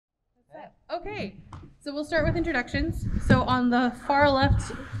Okay, so we'll start with introductions. So on the far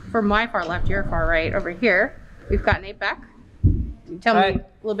left, for my far left, your far right over here, we've got Nate Beck. Tell me a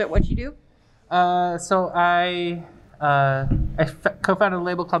little bit what you do. So I co-founded a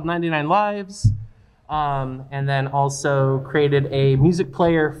label called 99 Lives, and then also created a music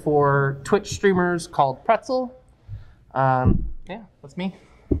player for Twitch streamers called Pretzel. Yeah, that's me.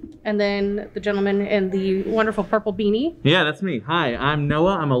 And then the gentleman in the wonderful purple beanie. Yeah, that's me. Hi, I'm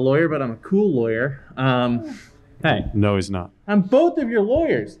Noah. I'm a lawyer, but I'm a cool lawyer. Hey. No, he's not. I'm both of your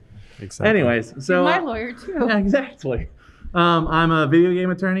lawyers. Exactly. Anyways, so You're my lawyer too. Yeah, exactly. I'm a video game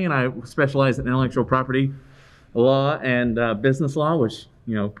attorney, and I specialize in intellectual property law and business law, which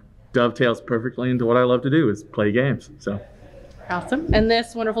dovetails perfectly into what I love to do, is play games. So. Awesome. And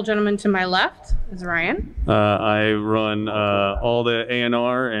this wonderful gentleman to my left is Ryan. I run all the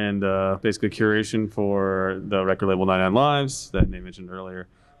A&R and basically curation for the record label 99 Lives that Nate mentioned earlier.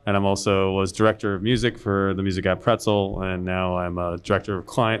 And I'm also was director of music for the music app Pretzel, and now I'm a director of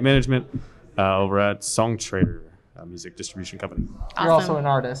client management over at Songtrader, a music distribution company. Awesome. You're also an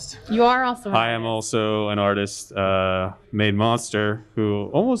artist. You are also an I am also an artist, made Monster, who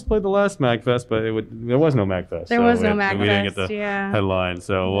almost played the last MAGFest, but there was no MAGFest. There was no MAGFest, we didn't get the yeah. headline.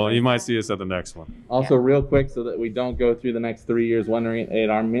 So, well, you might see us at the next one. Also, real quick, so that we don't go through the next 3 years wondering what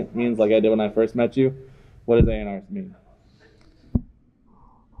A&R means like I did when I first met you, what does A&R mean?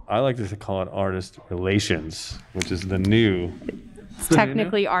 I like to call it artist relations, which is the new. It's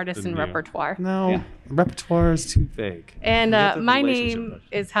technically artist and repertoire. No, Yeah. repertoire is too vague. And You have the my relationship name question.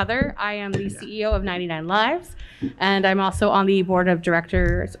 is Heather. I am the CEO of 99 Lives, and I'm also on the board of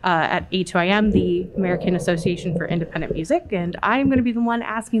directors at A2IM, the American Association for Independent Music, and I'm going to be the one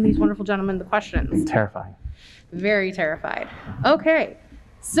asking these wonderful gentlemen the questions. Terrifying. Very terrified. Okay,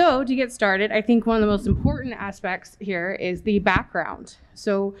 so to get started, I think one of the most important aspects here is the background.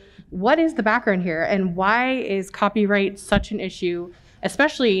 So what is the background here, and why is copyright such an issue,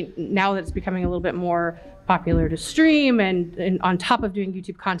 especially now that it's becoming a little bit more popular to stream, and on top of doing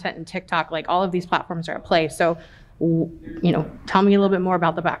YouTube content and TikTok, like all of these platforms are at play. So, tell me a little bit more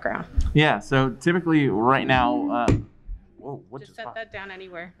about the background. Yeah, so typically right now, Just set that down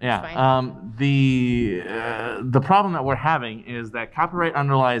anywhere. It's yeah, fine. the problem that we're having is that copyright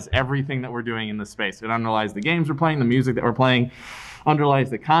underlies everything that we're doing in this space. It underlies the games we're playing, the music that we're playing, underlies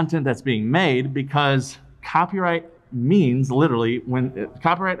the content that's being made, because copyright means literally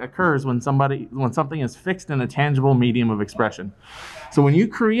copyright occurs when something is fixed in a tangible medium of expression. So when you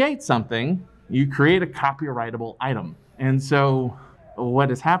create something, you create a copyrightable item. And so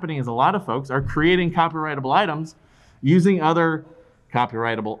what is happening is a lot of folks are creating copyrightable items using other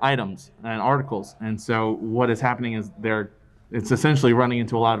copyrightable items and articles. And so what is happening is it's essentially running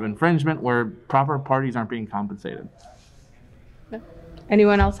into a lot of infringement where proper parties aren't being compensated.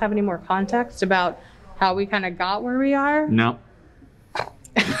 Anyone else have any more context about how we kind of got where we are? No.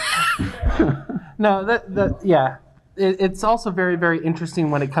 No, yeah. It's also very, very interesting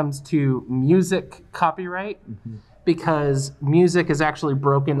when it comes to music copyright, because music is actually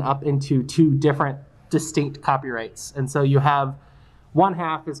broken up into two different distinct copyrights. And so you have one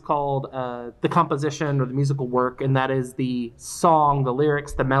half is called the composition or the musical work, and that is the song, the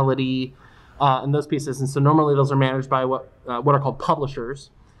lyrics, the melody, and those pieces. And so normally those are managed by what are called publishers.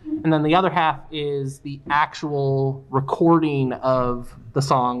 And then the other half is the actual recording of the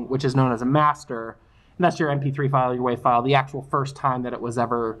song, which is known as a master. And that's your MP3 file, your WAV file, the actual first time that it was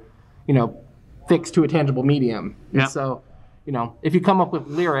ever, fixed to a tangible medium. Yeah. And so, if you come up with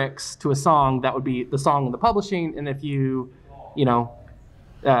lyrics to a song, that would be the song in the publishing. And if you,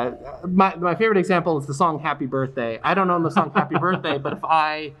 my favorite example is the song Happy Birthday. I don't own the song Happy Birthday, but if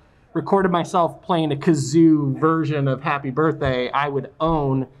I recorded myself playing a kazoo version of Happy Birthday, I would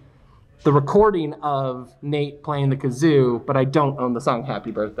own the recording of Nate playing the kazoo, but I don't own the song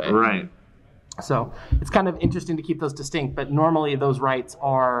Happy Birthday. Right. So it's kind of interesting to keep those distinct, but normally those rights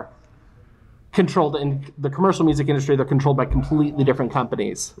are controlled in the commercial music industry. They're controlled by completely different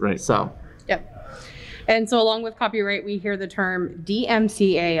companies. Right. So. Yep. And so along with copyright, we hear the term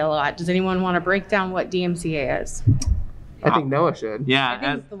DMCA a lot. Does anyone want to break down what DMCA is? I think Noah should. Yeah, I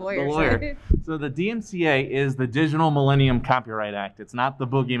think it's the lawyer. So the DMCA is the Digital Millennium Copyright Act. It's not the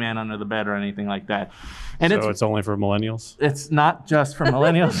boogeyman under the bed or anything like that. And So it's only for millennials? it's not just for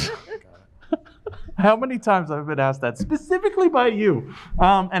millennials. How many times have I been asked that, specifically by you?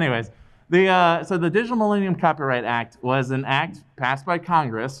 Anyways, so the Digital Millennium Copyright Act was an act passed by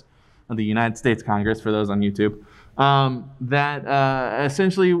Congress, the United States Congress for those on YouTube, that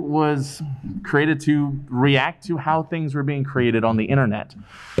essentially was created to react to how things were being created on the internet.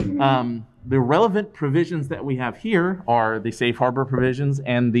 The relevant provisions that we have here are the safe harbor provisions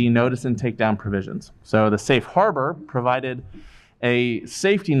and the notice and takedown provisions. So the safe harbor provided a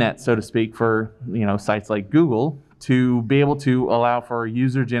safety net, so to speak, for sites like Google to be able to allow for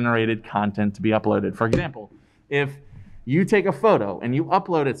user-generated content to be uploaded. For example, if you take a photo and you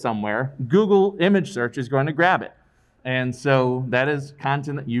upload it somewhere, Google image search is going to grab it. And so that is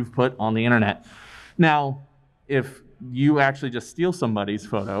content that you've put on the internet. Now, if you actually just steal somebody's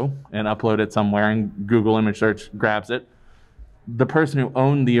photo and upload it somewhere and Google image search grabs it, the person who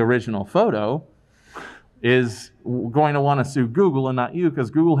owned the original photo is going to want to sue Google and not you, because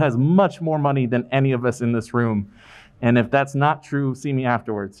Google has much more money than any of us in this room. And if that's not true, see me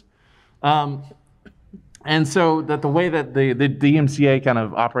afterwards. And so that the way that the DMCA kind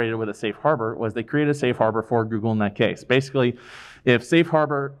of operated with a safe harbor was they created a safe harbor for Google in that case. Basically, if safe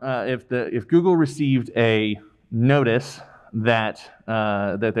harbor, if Google received a notice that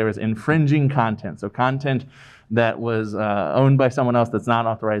there was infringing content, so content that was owned by someone else that's not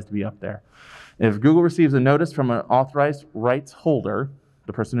authorized to be up there. If Google receives a notice from an authorized rights holder,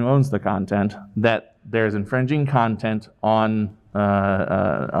 the person who owns the content, that there's infringing content on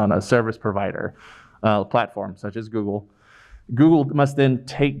a service provider platform such as Google, Google must then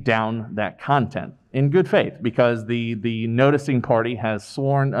take down that content in good faith, because the noticing party has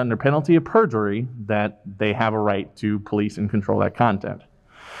sworn under penalty of perjury that they have a right to police and control that content.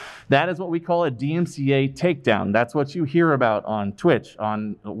 That is what we call a DMCA takedown. That's what you hear about on Twitch,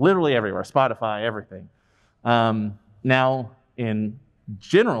 on literally everywhere, Spotify, everything. Now,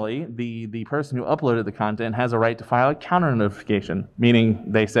 generally, the person who uploaded the content has a right to file a counter notification, meaning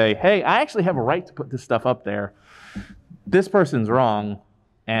they say, hey, I actually have a right to put this stuff up there. This person's wrong,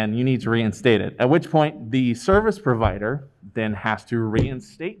 and you need to reinstate it. At which point, the service provider then has to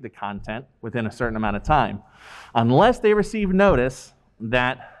reinstate the content within a certain amount of time, unless they receive notice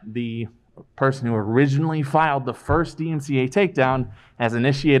that the person who originally filed the first DMCA takedown has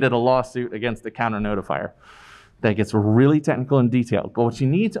initiated a lawsuit against the counter notifier. That gets really technical and detailed. But what you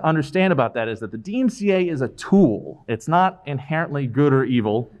need to understand about that is that the DMCA is a tool. It's not inherently good or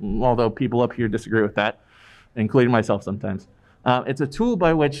evil, although people up here disagree with that, including myself sometimes. It's a tool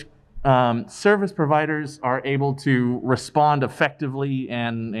by which service providers are able to respond effectively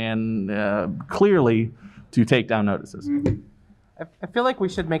and clearly to take down notices. I feel like we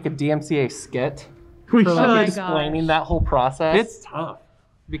should make a DMCA skit We for should. like explaining that whole process. It's tough.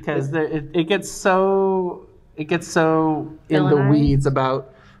 Because it gets so in the Villainized. weeds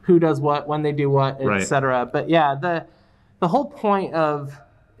about who does what, when they do what, Right. etc. But yeah, the whole point of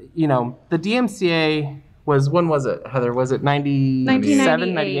the DMCA was, when was it, Heather? Was it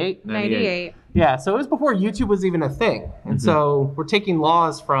 97, 98? 98. Yeah, so it was before YouTube was even a thing. And so we're taking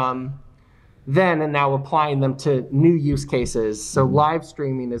laws from then and now applying them to new use cases. So live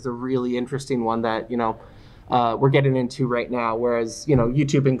streaming is a really interesting one that, we're getting into right now, whereas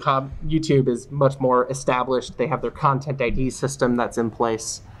YouTube is much more established. They have their content ID system that's in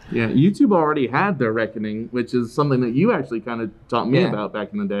place. Yeah, YouTube already had their reckoning, which is something that you actually kind of taught me Yeah. about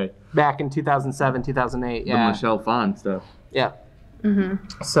back in the day. Back in 2007, 2008, The yeah. Michelle Phan stuff. Yeah.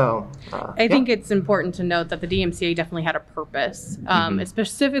 So I think it's important to note that the DMCA definitely had a purpose,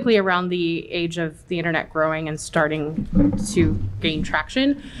 specifically around the age of the internet growing and starting to gain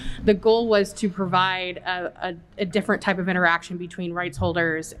traction. The goal was to provide a different type of interaction between rights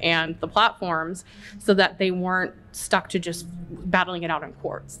holders and the platforms, so that they weren't stuck to just battling it out in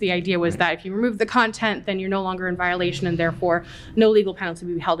courts. The idea was that if you remove the content, then you're no longer in violation, and therefore no legal penalty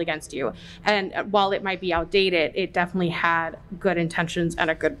will be held against you. And while it might be outdated, it definitely had good intentions and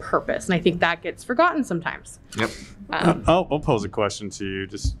a good purpose. And I think that gets forgotten sometimes. Yep. I'll pose a question to you.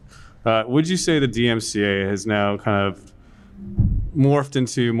 Just would you say the DMCA has now kind of morphed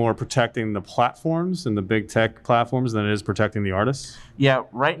into more protecting the platforms and the big tech platforms than it is protecting the artists? Yeah,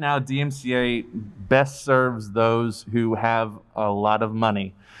 right now DMCA best serves those who have a lot of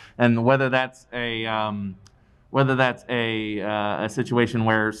money, and whether that's a situation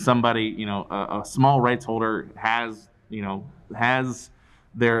where somebody, a small rights holder has the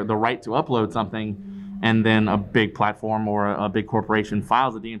right to upload something, and then a big platform or a big corporation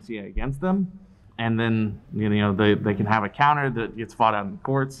files a DMCA against them, and then they can have a counter that gets fought out in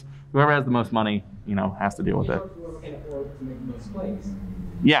courts. Whoever has the most money, has to deal with it.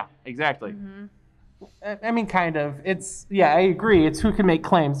 Yeah, exactly. I mean, kind of. I agree. It's who can make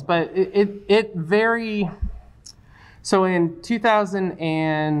claims, but it very. So in 2000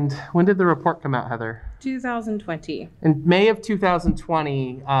 and when did the report come out, Heather? 2020. In May of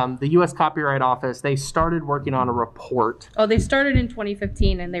 2020, the U.S. Copyright Office, they started working on a report. Oh, they started in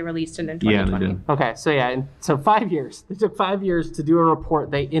 2015 and they released it in 2020. Yeah, they did. Okay, so yeah, and so 5 years. It took 5 years to do a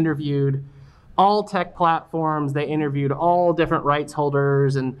report. They interviewed all tech platforms. They interviewed all different rights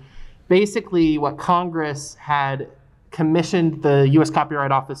holders. And basically what Congress had commissioned the U.S.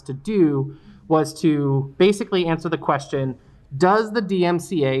 Copyright Office to do was to basically answer the question, does the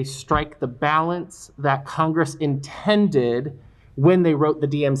DMCA strike the balance that Congress intended when they wrote the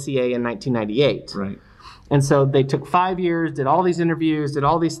DMCA in 1998? Right. And so they took 5 years, did all these interviews, did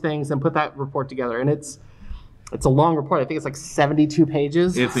all these things, and put that report together. And it's a long report. I think it's like 72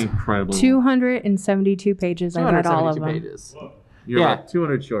 pages. It's incredible. 272 pages. I read all of them. pages. You're Yeah. about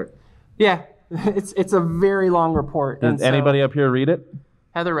 200 short. Yeah, it's a very long report. And Does so anybody up here read it?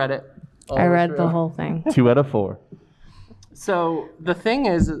 Heather read it. I read the whole thing. 2 out of 4. So the thing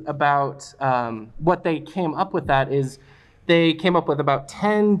is about what they came up with that is they came up with about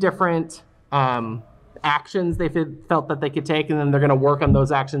 10 different actions they felt that they could take, and then they're going to work on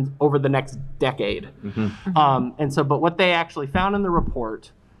those actions over the next decade. But what they actually found in the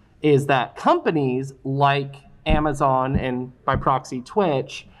report is that companies like Amazon and by proxy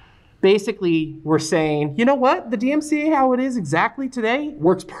Twitch basically were saying, you know what, the DMCA how it is exactly today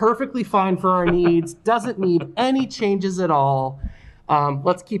works perfectly fine for our needs, doesn't need any changes at all.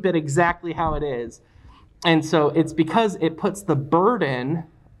 Let's keep it exactly how it is. And so it's because it puts the burden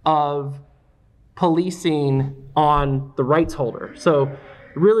of policing on the rights holder. So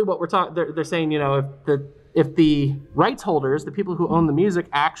really what we're talking, they're saying, you know, if the rights holders, the people who own the music,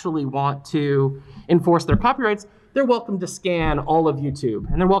 actually want to enforce their copyrights, they're welcome to scan all of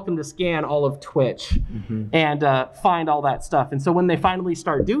YouTube and they're welcome to scan all of Twitch and find all that stuff. And so when they finally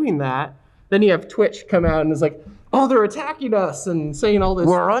start doing that, then you have Twitch come out and is like, oh, they're attacking us and saying all this.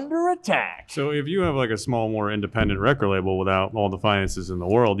 We're under attack. So if you have like a small, more independent record label without all the finances in the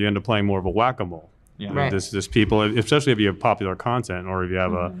world, you end up playing more of a whack-a-mole. Yeah. Right. This people, especially if you have popular content or if you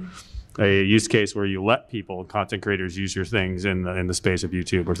have a use case where you let people, content creators, use your things in the space of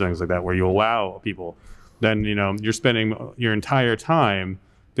YouTube or things like that, where you allow people, then you know you're spending your entire time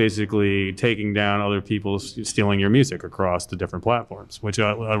basically taking down other people stealing your music across the different platforms, which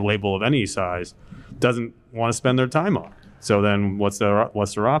a label of any size doesn't want to spend their time on. So then what's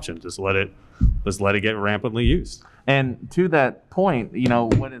their option? Just let it get rampantly used. And to that point, you know,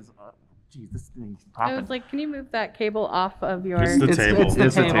 what is geez, this thing's I popping. was like, can you move that cable off of your... It's the table. It's the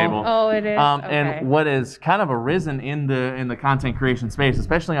It's the table. table. Oh, it is? Okay. And what has kind of arisen in the content creation space,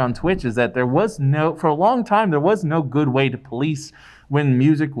 especially on Twitch, is that for a long time, there was no good way to police when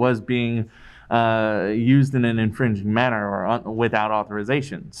music was being used in an infringing manner or without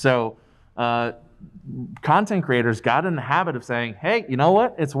authorization. So content creators got in the habit of saying, hey, you know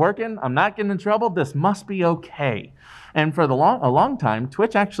what? It's working. I'm not getting in trouble. This must be okay. And for a long time,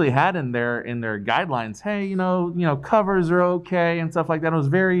 Twitch actually had in their guidelines, hey, you know, covers are okay and stuff like that. It was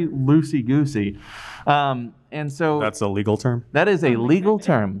very loosey-goosey. And so That's a legal term? that is a legal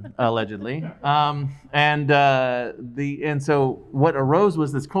term, allegedly. And so what arose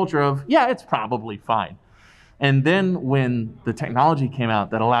was this culture of, yeah, it's probably fine. And then when the technology came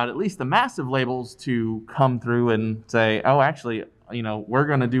out that allowed at least the massive labels to come through and say, oh, actually, you know, we're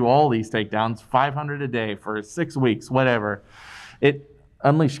going to do all these takedowns, 500 a day for 6 weeks, whatever, it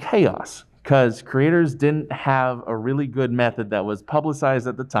unleashed chaos because creators didn't have a really good method that was publicized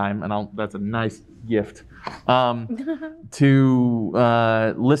at the time, and that's a nice gift, to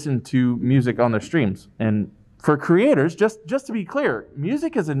listen to music on their streams. And for creators, just to be clear,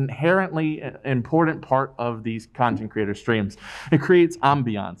 music is an inherently important part of these content creator streams. It creates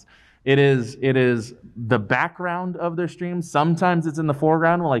ambiance. It is the background of their streams. Sometimes it's in the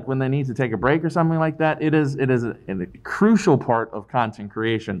foreground, like when they need to take a break or something like that. It is a crucial part of content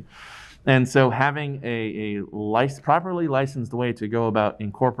creation. And so having a properly licensed way to go about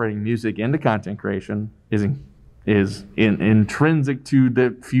incorporating music into content creation is intrinsic to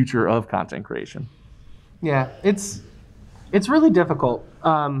the future of content creation. Yeah, it's really difficult.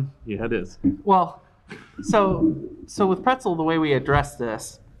 Yeah, it is. Well, so with Pretzel, the way we address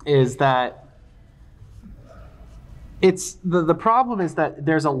this is that it's the problem is that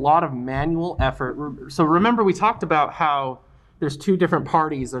there's a lot of manual effort. So remember, we talked about how there's two different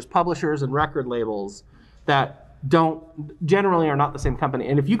parties. There's publishers and record labels that generally are not the same company.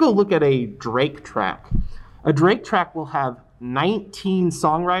 And if you go look at a Drake track will have 19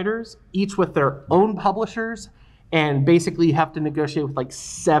 songwriters, each with their own publishers, and basically you have to negotiate with like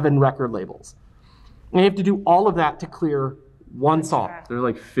 7 record labels. And you have to do all of that to clear one song. There are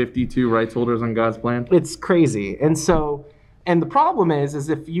like 52 rights holders on God's plan. It's crazy. And so And the problem is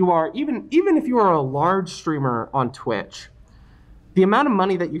if you are, even if you are a large streamer on Twitch, the amount of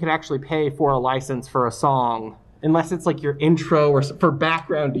money that you can actually pay for a license for a song, unless it's like your intro or for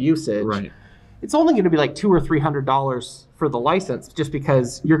background usage, Right. it's only going to be like $200 or $300 for the license, just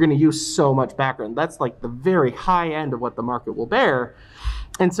because you're going to use so much background. That's like the very high end of what the market will bear.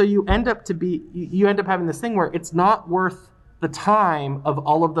 And so you end up having this thing where it's not worth the time of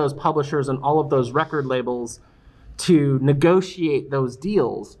all of those publishers and all of those record labels to negotiate those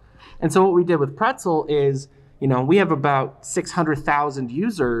deals. And so what we did with Pretzel is, we have about 600,000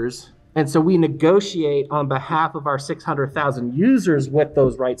 users, and so we negotiate on behalf of our 600,000 users with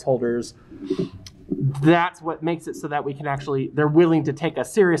those rights holders. That's what makes it so that we can they're willing to take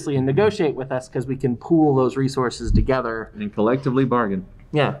us seriously and negotiate with us, because we can pool those resources together. And collectively bargain.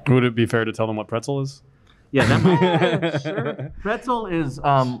 Yeah. Would it be fair to tell them what pretzel is? Yeah, that might, Sure. pretzel is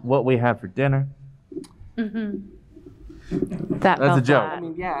what we have for dinner. That's a joke. I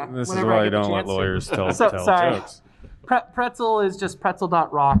mean, yeah. This is whenever I why I get the don't let chance to. lawyers tell Sorry. jokes. Pretzel is just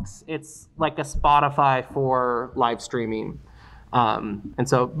pretzel.rocks. It's like a Spotify for live streaming.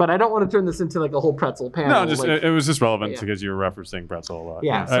 But I don't want to turn this into like a whole Pretzel panel. No, it was just relevant Yeah. because you were referencing Pretzel a lot.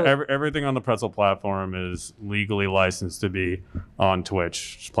 Yeah, so- Everything on the Pretzel platform is legally licensed to be on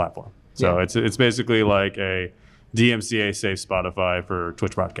Twitch platform. So Yeah. it's basically like a DMCA safe Spotify for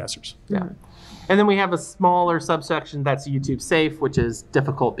Twitch broadcasters. Yeah. And then we have a smaller subsection that's YouTube safe, which is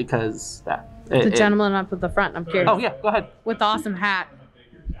difficult because The gentleman up at the front, I'm curious. Oh yeah, go ahead. With the awesome hat.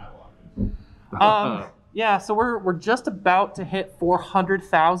 Yeah, so we're just about to hit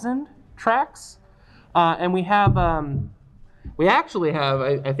 400,000 tracks, and we actually have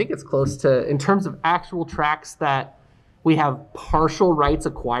I think it's close to, in terms of actual tracks that we have partial rights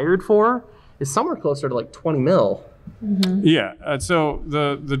acquired for, is somewhere closer to like 20 mil. Yeah. So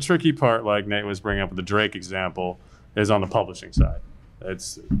the tricky part, like Nate was bringing up with the Drake example, is on the publishing side.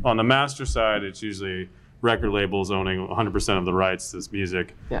 It's on the master side. It's usually record labels owning 100% of the rights to this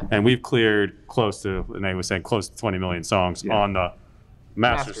music, Yeah. and we've cleared close to, Nate was saying, close to 20 million songs on the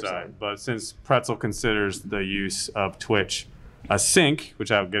master side. But since Pretzel considers the use of Twitch a sync,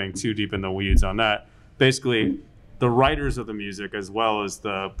 without getting too deep in the weeds on that, basically the writers of the music as well as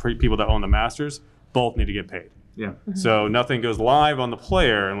the people that own the masters both need to get paid. Yeah. So nothing goes live on the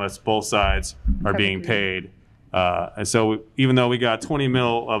player unless both sides are being paid. And so even though we got 20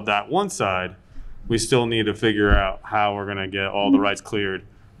 mil of that one side, we still need to figure out how we're going to get all the rights cleared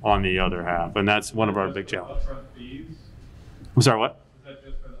on the other half. And that's one of our big challenges. Upfront fees? I'm sorry, what? Is that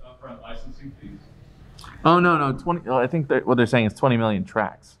just for the upfront licensing fees? Oh, no. 20. I think what they're saying is 20 million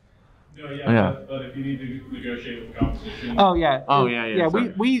tracks. No, yeah. But if you need to negotiate with the competition. Oh yeah. Oh, yeah.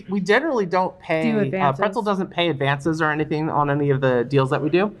 Sorry. We generally don't pay. Do advances. Pretzel doesn't pay advances or anything on any of the deals that we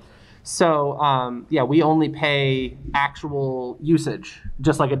do. So we only pay actual usage,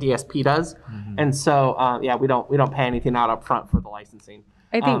 just like a DSP does. And so we don't pay anything out up front for the licensing.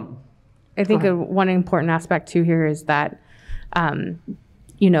 I think one important aspect too here is that,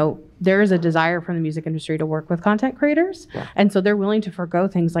 there is a desire from the music industry to work with content creators, and so they're willing to forego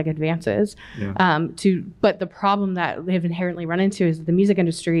things like advances. But the problem that they've inherently run into is that the music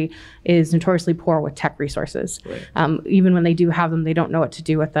industry is notoriously poor with tech resources. Even when they do have them, they don't know what to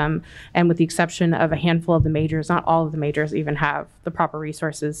do with them. And with the exception of a handful of the majors, not all of the majors even have the proper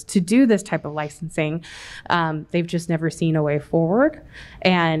resources to do this type of licensing. They've just never seen a way forward.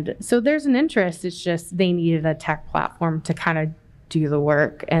 And so there's an interest. It's just they needed a tech platform to kind of do the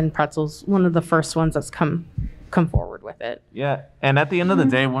work, and Pretzel's one of the first ones that's come forward with it. Yeah, and at the end of the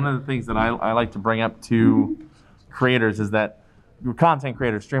day, one of the things that I like to bring up to creators is that, content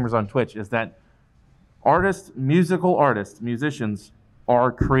creators, streamers on Twitch, is that musical artists, musicians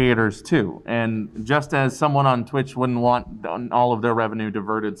are creators too. And just as someone on Twitch wouldn't want all of their revenue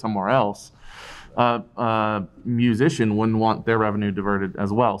diverted somewhere else, a musician wouldn't want their revenue diverted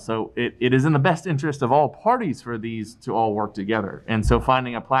as well. So it is in the best interest of all parties for these to all work together. And so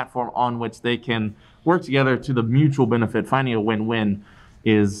finding a platform on which they can work together to the mutual benefit, finding a win-win,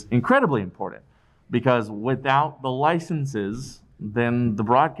 is incredibly important. Because without the licenses, then the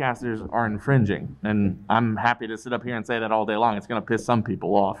broadcasters are infringing. And I'm happy to sit up here and say that all day long. It's going to piss some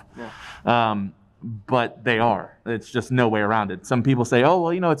people off. But they are. It's just no way around it. Some people say, oh,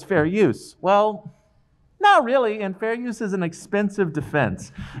 well, it's fair use. Well, not really. And fair use is an expensive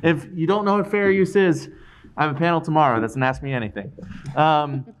defense. If you don't know what fair use is, I have a panel tomorrow that's an Ask Me Anything.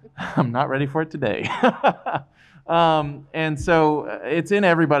 I'm not ready for it today. And so it's in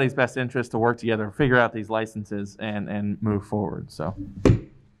everybody's best interest to work together, figure out these licenses, and move forward. So,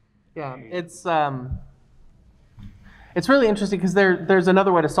 yeah, it's really interesting because there's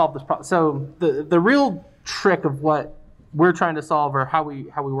another way to solve this problem. So the real trick of what we're trying to solve, or how we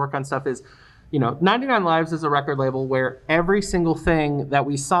work on stuff is, 99 Lives is a record label where every single thing that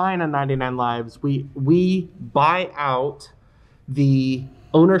we sign on 99 Lives, we buy out the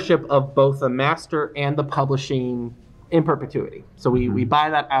ownership of both the master and the publishing in perpetuity. So we buy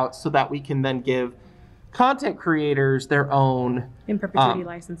that out so that we can then give content creators their own In perpetuity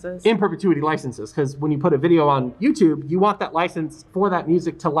licenses. In perpetuity licenses, because when you put a video on YouTube, you want that license for that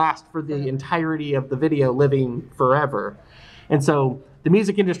music to last for the entirety of the video, living forever. And so the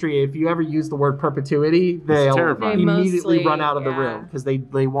music industry, if you ever use the word perpetuity, they'll terrifying. immediately run out of the Yeah. room because they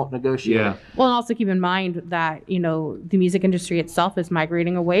won't negotiate. Yeah. Well, and also keep in mind that, the music industry itself is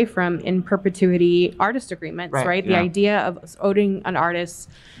migrating away from in perpetuity artist agreements, right? The Yeah. idea of owning an artist's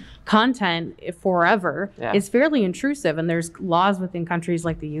content forever is fairly intrusive. And there's laws within countries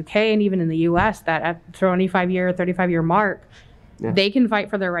like the UK and even in the US that at 35-year mark, they can fight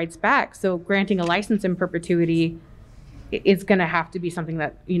for their rights back. So granting a license in perpetuity is going to have to be something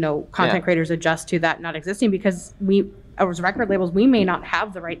that, content creators adjust to, that not existing, because we, as record labels, we may not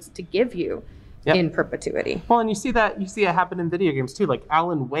have the rights to give you in perpetuity. Well, and you see it happen in video games too. Like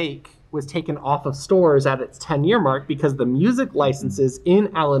Alan Wake was taken off of stores at its 10-year mark because the music licenses in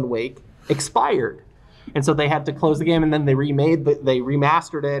Alan Wake expired. And so they had to close the game, and then they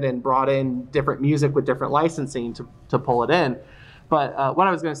remastered it and brought in different music with different licensing to pull it in. But what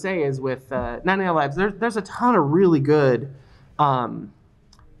I was going to say is with 99 Lives, there's a ton of really good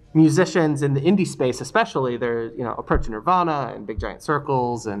musicians in the indie space, especially. There's, Approach Nirvana and Big Giant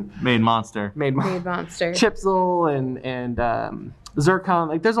Circles and Made Monster, Chipzel and Zircon.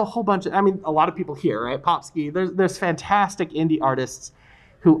 Like, there's a whole bunch of, a lot of people here, right? Popski. There's fantastic indie artists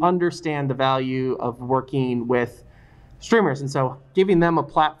who understand the value of working with streamers, and so giving them a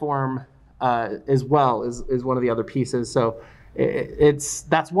platform as well is one of the other pieces. So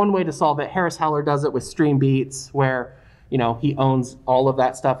that's one way to solve it. Harris Heller does it with Stream Beats, where he owns all of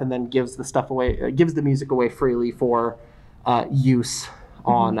that stuff and then gives the stuff away, gives the music away freely for use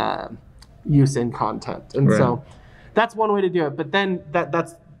on use in content. And so that's one way to do it. But then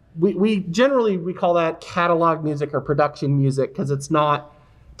that's we generally call that catalog music or production music, because it's not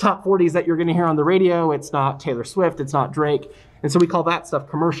top 40s that you're going to hear on the radio. It's not Taylor Swift. It's not Drake. And so we call that stuff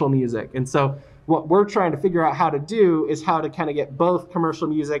commercial music. And so what we're trying to figure out how to do is how to kind of get both commercial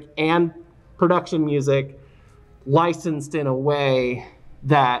music and production music licensed in a way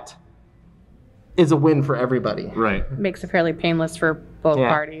that is a win for everybody. Right. Makes it fairly painless for both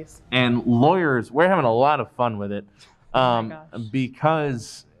parties. And lawyers, we're having a lot of fun with it,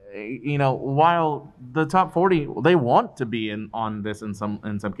 because while the top 40, they want to be on this in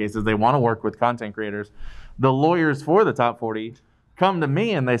some cases, they want to work with content creators. The lawyers for the top 40 come to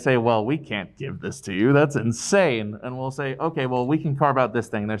me and they say, well, we can't give this to you. That's insane. And we'll say, okay, well, we can carve out this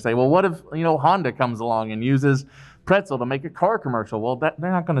thing. They say, well, what if, Honda comes along and uses Pretzel to make a car commercial? Well, they're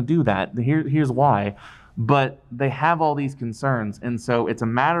not going to do that. Here's why. But they have all these concerns. And so it's a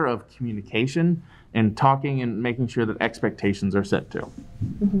matter of communication and talking and making sure that expectations are set too.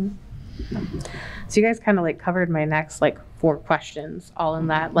 Mm-hmm. So you guys kind of covered my next 4 questions all in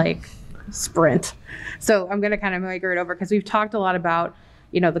that sprint. So I'm going to kind of migrate over, because we've talked a lot about,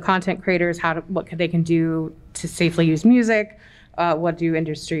 the content creators, what they can do to safely use music. What do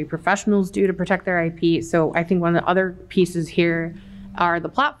industry professionals do to protect their IP? So I think one of the other pieces here are the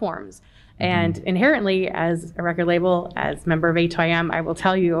platforms. And inherently, as a record label, as member of A2IM, I will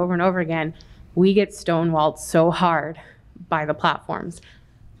tell you over and over again, we get stonewalled so hard by the platforms.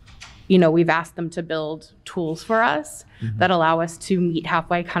 We've asked them to build tools for us that allow us to meet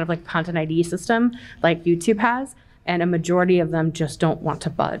halfway, kind of like Content ID system like YouTube has, and a majority of them just don't want to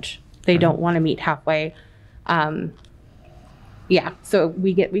budge. They don't want to meet halfway. So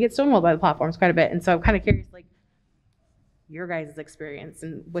we get stonewalled by the platforms quite a bit, and so I'm kind of curious, your guys' experience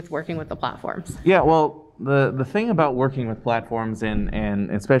with working with the platforms. Yeah, well, the thing about working with platforms and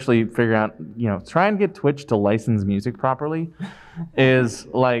especially figuring out, try and get Twitch to license music properly is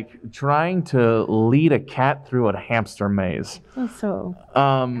like trying to lead a cat through a hamster maze. So.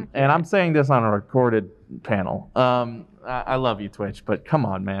 And I'm saying this on a recorded panel. I love you, Twitch, but come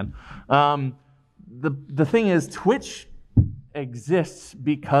on, man. The thing is, Twitch exists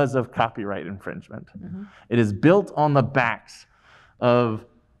because of copyright infringement. It is built on the backs of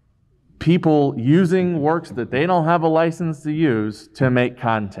people using works that they don't have a license to use to make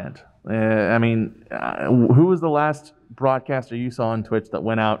content. Who was the last broadcaster you saw on Twitch that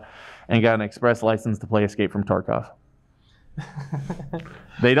went out and got an express license to play Escape from Tarkov?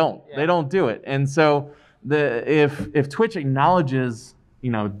 They don't. They don't do it. And so if Twitch acknowledges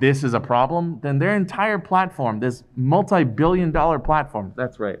this is a problem, then their entire platform, this multi-billion-dollar platform,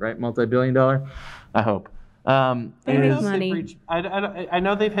 that's right? Multi-billion-dollar? I hope. They make They've money. reached- I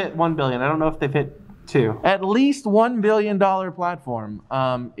know they've hit 1 billion. I don't know if they've hit 2. At least $1 billion platform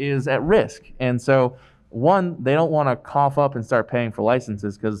is at risk. And so, one, they don't want to cough up and start paying for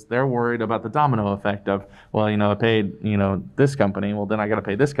licenses because they're worried about the domino effect of, well, I paid, this company. Well, then I got to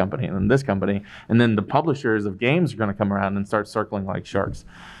pay this company and then this company. And then the publishers of games are going to come around and start circling like sharks.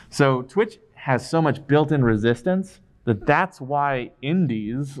 So Twitch has so much built-in resistance that's why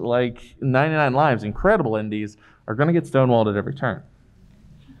indies like 99 Lives, incredible indies, are going to get stonewalled at every turn.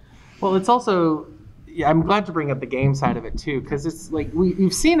 Well, it's also, I'm glad to bring up the game side of it too, because it's like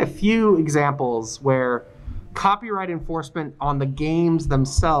we've seen a few examples where copyright enforcement on the games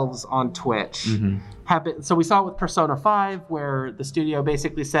themselves on Twitch have been. So we saw it with Persona 5, where the studio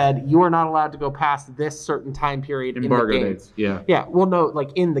basically said you are not allowed to go past this certain time period in the game. Dates, yeah. Yeah, well, no, like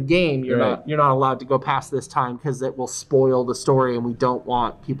in the game, you're not allowed to go past this time because it will spoil the story, and we don't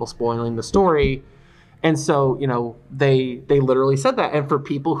want people spoiling the story. And so, they literally said that. And for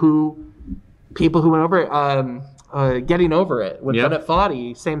people who went over it, getting over it with Bennett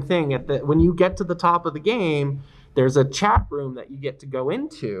Foddy, same thing. When you get to the top of the game, there's a chat room that you get to go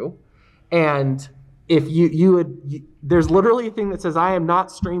into, and if there's literally a thing that says, "I am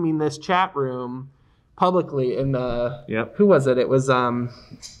not streaming this chat room publicly." And who was it? It was I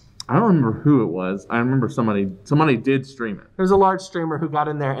don't remember who it was. I remember somebody did stream it. There's a large streamer who got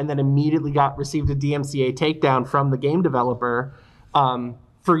in there and then immediately received a DMCA takedown from the game developer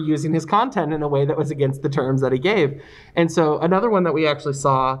for using his content in a way that was against the terms that he gave. And so another one that we actually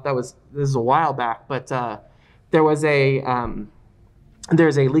saw, this is a while back, but there's a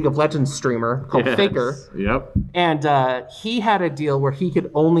League of Legends streamer called Faker. Yep. And he had a deal where he could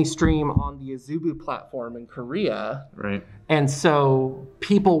only stream on the Azubu platform in Korea. Right. And so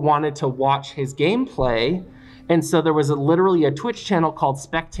people wanted to watch his gameplay. And so there was literally a Twitch channel called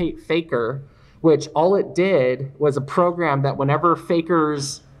Spectate Faker, which all it did was a program that whenever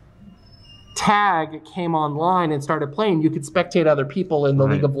Faker's tag came online and started playing, you could spectate other people in the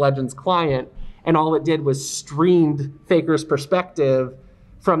League of Legends client. And all it did was streamed Faker's perspective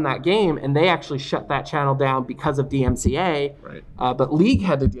from that game, and they actually shut that channel down because of DMCA. Right. But League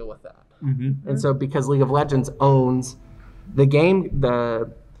had to deal with that. And so because League of Legends owns the game, I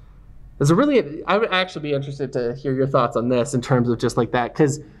would actually be interested to hear your thoughts on this in terms of just like that,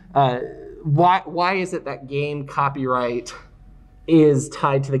 because why is it that game copyright is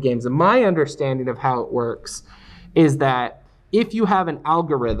tied to the games? And my understanding of how it works is that if you have an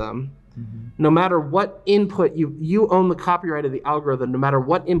algorithm, no matter what input you own the copyright of the algorithm, no matter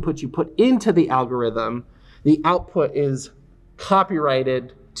what input you put into the algorithm, the output is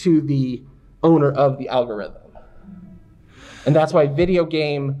copyrighted to the owner of the algorithm. And that's why video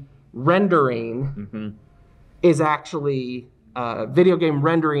game rendering is actually owned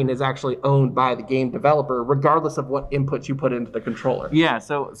by the game developer, regardless of what inputs you put into the controller. Yeah,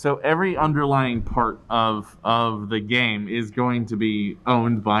 so every underlying part of the game is going to be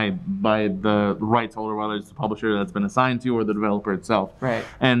owned by the rights holder, whether it's the publisher that's been assigned to or the developer itself. Right.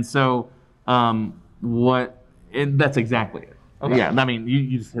 And so that's exactly it. Okay. Yeah, I mean,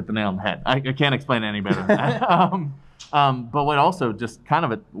 you just hit the nail on the head. I can't explain it any better than that. But what also, just kind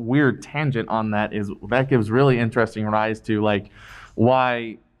of a weird tangent on that, is that gives really interesting rise to like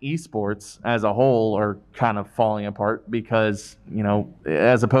why esports as a whole are kind of falling apart, because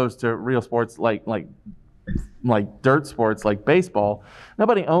as opposed to real sports like dirt sports like baseball,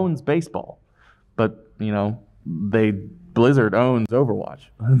 nobody owns baseball, but Blizzard owns Overwatch,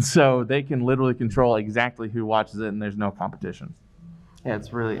 and so they can literally control exactly who watches it, and there's no competition. Yeah,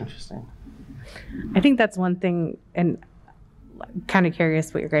 it's really interesting. I think that's one thing, and kind of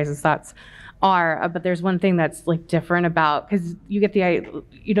curious what your guys' thoughts are, but there's one thing that's like different about, because you get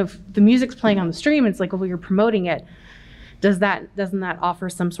the music's playing on the stream, it's like, well, you're promoting it. Doesn't that offer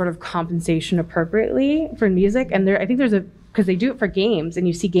some sort of compensation appropriately for music? And I think because they do it for games, and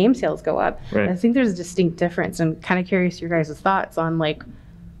you see game sales go up. Right. I think there's a distinct difference, and kind of curious your guys' thoughts on like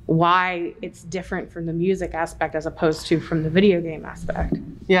why it's different from the music aspect as opposed to from the video game aspect.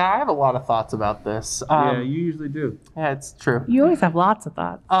 Yeah, I have a lot of thoughts about this. Yeah, you usually do. Yeah, it's true. You always have lots of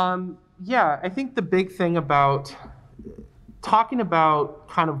thoughts. Yeah, I think the big thing about talking about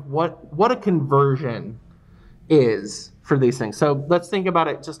kind of what a conversion is for these things. So let's think about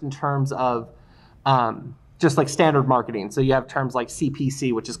it just in terms of just like standard marketing. So you have terms like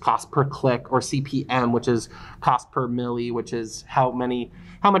CPC, which is cost per click, or CPM, which is cost per milli, which is how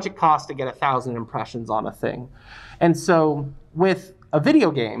much it costs to get 1,000 impressions on a thing. And so with a video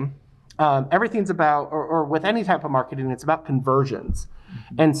game, everything's about, or with any type of marketing, it's about conversions.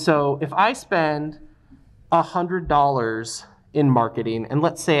 And so if I spend $100 in marketing, and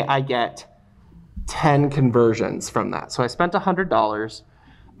let's say I get 10 conversions from that. So I spent $100.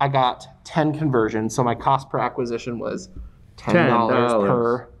 I got 10 conversions. So my cost per acquisition was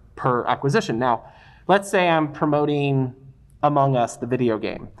 $10 per acquisition. Now, let's say I'm promoting Among Us, the video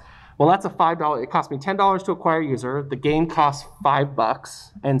game. Well, that's a $5. It cost me $10 to acquire a user. The game costs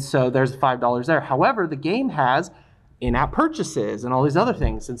 $5, and so there's $5 there. However, the game has in-app purchases and all these other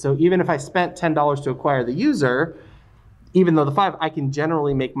things. And so even if I spent $10 to acquire the user, even though the $5, I can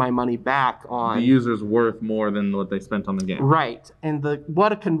generally make my money back on The user's worth more than what they spent on the game. Right. And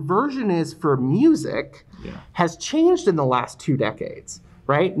what a conversion is for music has changed in the last 2 decades.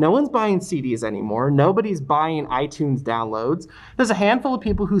 Right? No one's buying CDs anymore. Nobody's buying iTunes downloads. There's a handful of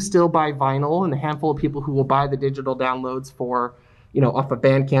people who still buy vinyl and a handful of people who will buy the digital downloads for, off of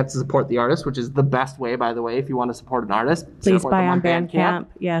Bandcamp to support the artist, which is the best way, by the way, if you want to support an artist. Please buy on Bandcamp.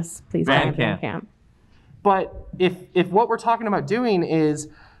 Yes, please buy on Bandcamp. But if what we're talking about doing is,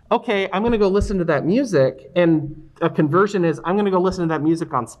 okay, I'm going to go listen to that music, and a conversion is I'm going to go listen to that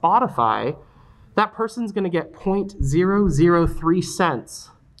music on Spotify, that person's going to get 0.003 cents.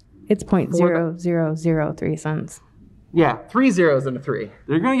 It's 0.0003 cents. Yeah, 3 zeros and a 3.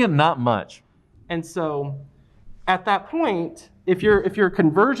 They're going to get not much. And so at that point, if your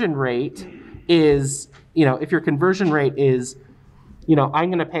conversion rate is, I'm going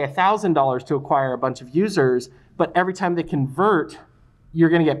to pay $1,000 to acquire a bunch of users, but every time they convert, you're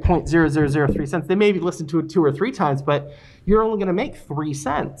going to get 0.0003 cents. They maybe listen to it 2 or 3 times, but you're only going to make 3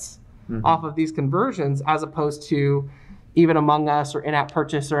 cents off of these conversions, as opposed to even Among Us or in-app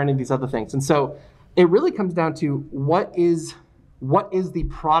purchase or any of these other things. And so it really comes down to what is the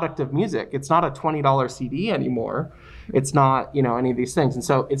product of music. It's not a $20 CD anymore. It's not, any of these things. And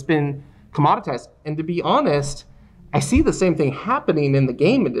so it's been commoditized. And to be honest, I see the same thing happening in the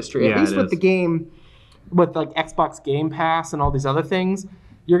game industry, at least with the game, with like Xbox Game Pass and all these other things.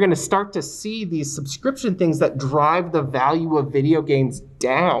 You're going to start to see these subscription things that drive the value of video games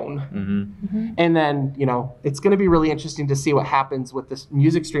down. And then, it's going to be really interesting to see what happens with this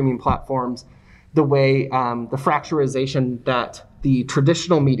music streaming platforms, the way the fracturization that the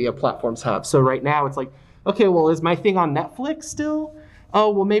traditional media platforms have. So right now it's like, okay, well, is my thing on Netflix still?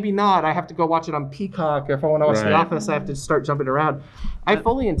 Oh, well, maybe not. I have to go watch it on Peacock. If I want to watch The Office, I have to start jumping around. I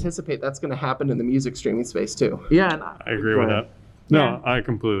fully anticipate that's going to happen in the music streaming space too. Yeah, and I agree with that. No, I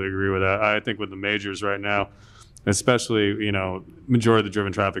completely agree with that. I think with the majors right now, especially, majority of the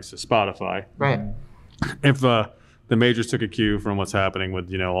driven traffic's to Spotify. Right. If the majors took a cue from what's happening with,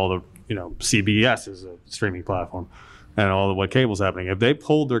 all the, CBS is a streaming platform and all of what cable's happening, if they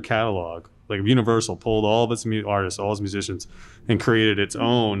pulled their catalog, like if Universal pulled all of its artists, all its musicians, and created its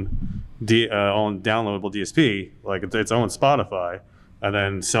own downloadable DSP, like its own Spotify, and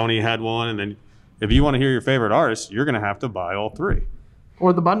then Sony had one, and then if you want to hear your favorite artist, you're going to have to buy all 3.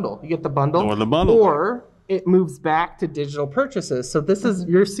 Or the bundle. You get the bundle. Or the bundle. Or it moves back to digital purchases. So this is,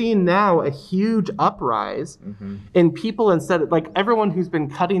 you're seeing now a huge uprise in people, instead of, like, everyone who's been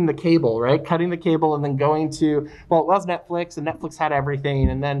cutting the cable, right? Cutting the cable and then going to, well, it was Netflix, and Netflix had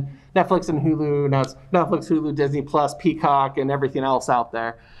everything, and then Netflix and Hulu, now it's Netflix, Hulu, Disney Plus, Peacock, and everything else out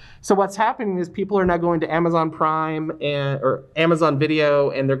there. So what's happening is people are now going to Amazon Prime or Amazon Video,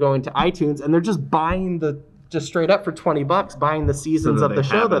 and they're going to iTunes, and they're just buying just straight up for $20, buying the seasons of the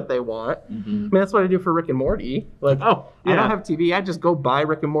show that they want. I mean, that's what I do for Rick and Morty. Like, I don't have TV. I just go buy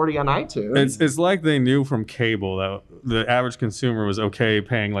Rick and Morty on iTunes. It's like they knew from cable that the average consumer was okay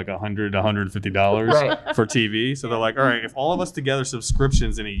paying like $100 to $150 for TV. So they're like, all right, if all of us together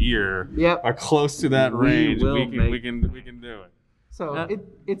subscriptions in a year are close to that range, we can do it. So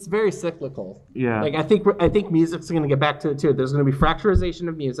it's very cyclical. Yeah. Like I think music's going to get back to it too. There's going to be fracturization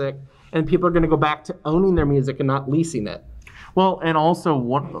of music, and people are going to go back to owning their music and not leasing it. Well, and also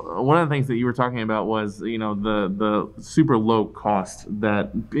one of the things that you were talking about was, the super low cost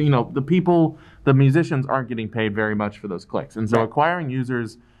that, the musicians aren't getting paid very much for those clicks. And so acquiring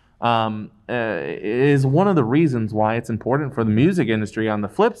users is one of the reasons why it's important for the music industry, on the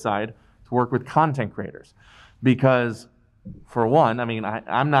flip side, to work with content creators. Because for one, I mean,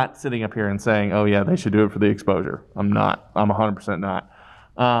 I'm not sitting up here and saying, oh yeah, they should do it for the exposure. I'm not. I'm 100% not.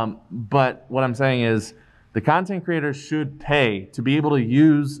 But what I'm saying is the content creators should pay to be able to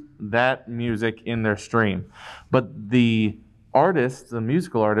use that music in their stream. But the artists, the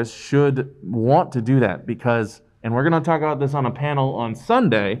musical artists, should want to do that because, and we're going to talk about this on a panel on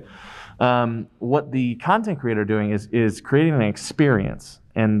Sunday, what the content creator doing is creating an experience.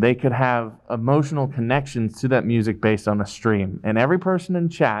 And they could have emotional connections to that music based on a stream. And every person in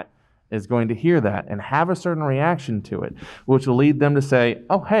chat is going to hear that and have a certain reaction to it, which will lead them to say,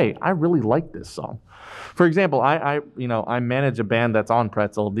 oh, hey, I really like this song. For example, I manage a band that's on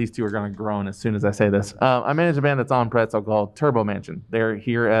Pretzel. These two are going to groan as soon as I say this. I manage a band that's on Pretzel called Turbo Mansion. They're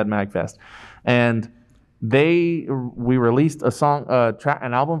here at MAGFest. And we released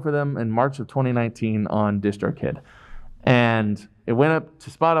an album for them in March of 2019 on DistroKid. And it went up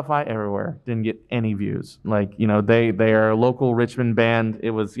to Spotify everywhere. Didn't get any views. Like, they are a local Richmond band.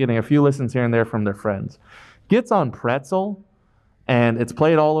 It was getting a few listens here and there from their friends. Gets on Pretzel, and it's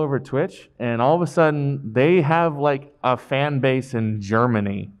played all over Twitch. And all of a sudden, they have like a fan base in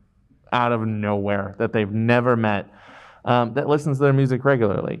Germany out of nowhere that they've never met that listens to their music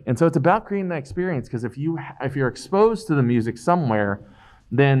regularly. And so it's about creating that experience, because if you're exposed to the music somewhere,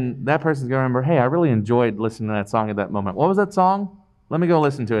 then that person's going to remember, hey, I really enjoyed listening to that song at that moment. What was that song? Let me go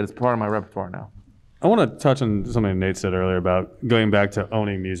listen to it. It's part of my repertoire now. I want to touch on something Nate said earlier about going back to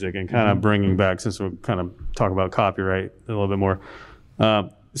owning music and kind of bringing back, since we're kind of talking about copyright a little bit more.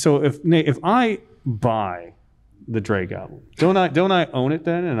 So if I buy the Drake album, don't I own it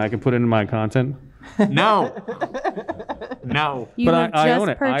then, and I can put it in my content? No. No. You But have I just own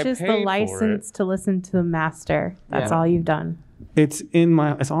it. I purchased the paid for license to listen to the master. That's Yeah. all you've done. It's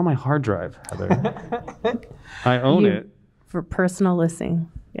on my hard drive, Heather. I own it. For personal listening.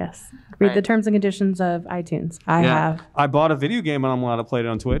 Yes. Read the Right. terms and conditions of iTunes. I Yeah. have. I bought a video game and I'm allowed to play it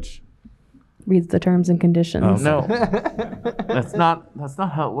on Twitch. Read the terms and conditions. No, that's not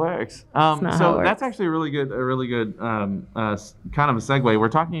how it works. not how So it that's works. actually a really good kind of a segue. We're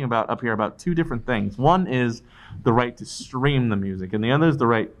talking about two different things. One is the right to stream the music, and the other is the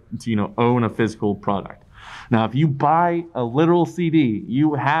right to own a physical product. Now, if you buy a literal CD,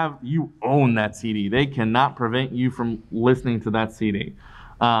 you own that CD. They cannot prevent you from listening to that CD.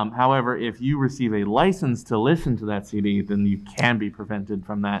 However, if you receive a license to listen to that CD, then you can be prevented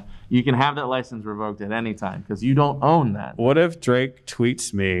from that. You can have that license revoked at any time because you don't own that. What if Drake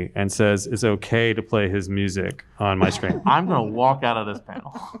tweets me and says it's okay to play his music on my stream? I'm going to walk out of this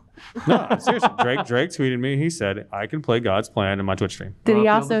panel. No, seriously. Drake tweeted me. He said I can play God's Plan in my Twitch stream. Did he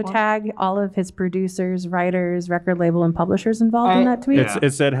Feel also this one? tag all of his producers, writers, record label, and publishers involved in that tweet? Yeah.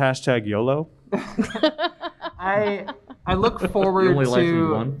 It said hashtag YOLO. I look You forward only license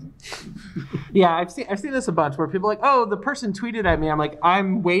to. one. Yeah, I've seen this a bunch where people are like, oh, the person tweeted at me. I'm like,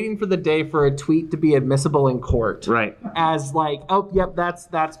 I'm waiting for the day for a tweet to be admissible in court. Right. As like, oh, yep,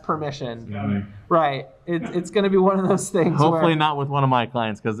 that's permission. Right. It's going to be one of those things. Hopefully where, not with one of my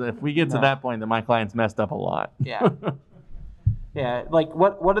clients, because if we get to No. that point, then my client's messed up a lot. Yeah. Yeah. Like,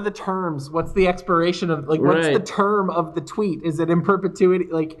 what are the terms? What's the expiration of what's the Right. term of the tweet? Is it in perpetuity?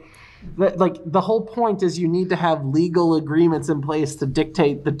 The whole point is you need to have legal agreements in place to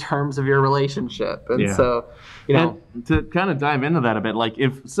dictate the terms of your relationship. And Yeah. so, And to kind of dive into that a bit, like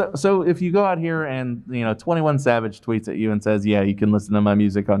if you go out here and 21 Savage tweets at you and says, yeah, you can listen to my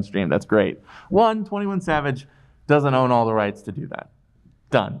music on stream, that's great. 21 Savage doesn't own all the rights to do that.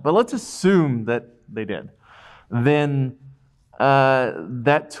 Done. But let's assume that they did. Then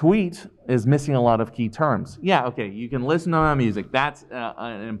that tweet is missing a lot of key terms. Yeah, okay, you can listen to my music. That's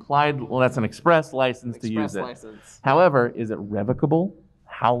that's an express license to use it. license. However, is it revocable?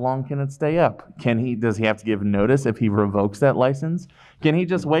 How long can it stay up? Does he have to give notice if he revokes that license? Can he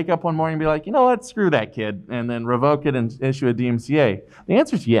just wake up one morning and be like, you know what, screw that kid, and then revoke it and issue a DMCA? The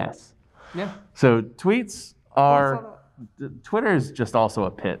answer is yes. Yeah. So tweets Twitter is just also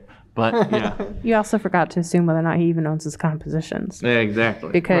a pit, but yeah. You also forgot to assume whether or not he even owns his compositions. Yeah,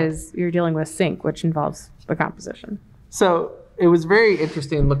 exactly. Because you're dealing with sync, which involves the composition. So it was very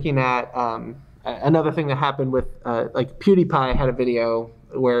interesting looking at another thing that happened with PewDiePie had a video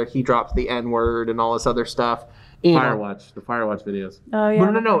where he dropped the N-word and all this other stuff. The Firewatch videos. Oh, yeah.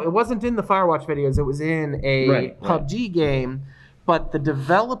 No, it wasn't in the Firewatch videos. It was in a Right. PUBG game, but the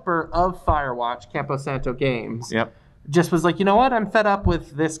developer of Firewatch, Campo Santo Games, Yep. just was like, you know what? I'm fed up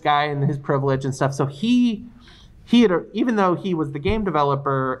with this guy and his privilege and stuff. So he had, even though he was the game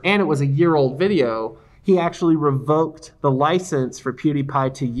developer and it was a year-old video, he actually revoked the license for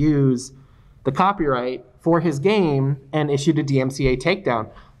PewDiePie to use the copyright for his game and issued a DMCA takedown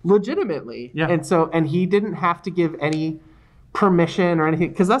legitimately. Yeah. And he didn't have to give any permission or anything,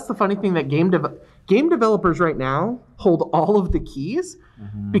 because that's the funny thing, that game developers right now hold all of the keys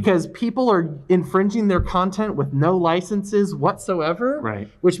because people are infringing their content with no licenses whatsoever. Right.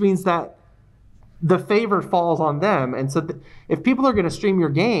 Which means that the favor falls on them. And so if people are going to stream your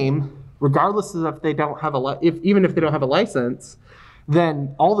game, regardless of if they don't have even if they don't have a license,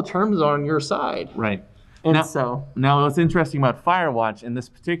 then all the terms are on your side. Right. And Now, what's interesting about Firewatch in this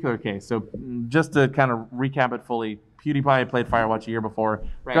particular case, so just to kind of recap it fully, PewDiePie played Firewatch a year before,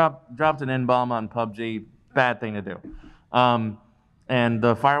 dropped an N-bomb on PUBG. Bad thing to do. And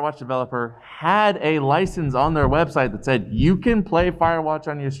the Firewatch developer had a license on their website that said you can play Firewatch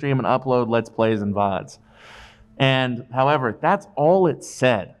on your stream and upload Let's Plays and VODs. And however, that's all it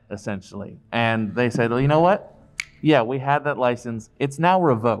said, essentially. And they said, well, you know what? Yeah, we had that license. It's now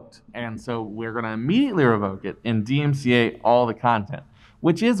revoked. And so we're going to immediately revoke it and DMCA all the content,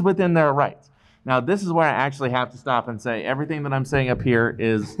 which is within their rights. Now, this is where I actually have to stop and say everything that I'm saying up here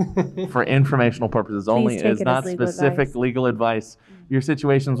is for informational purposes only. It is not specific legal advice. Your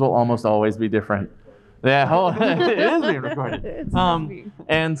situations will almost always be different. Yeah, it is being recorded.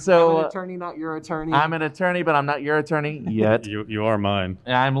 And so, I'm an attorney, not your attorney. I'm an attorney, but I'm not your attorney yet. You are mine.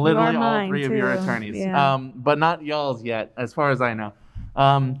 I'm literally all three of your attorneys, but not y'all's yet, as far as I know.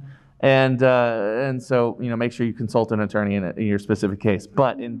 And so, make sure you consult an attorney in your specific case.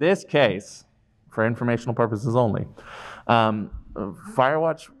 But in this case, for informational purposes only, the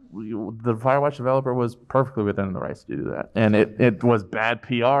Firewatch developer was perfectly within the rights to do that. And it was bad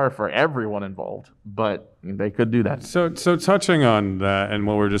PR for everyone involved, but they could do that. So touching on that and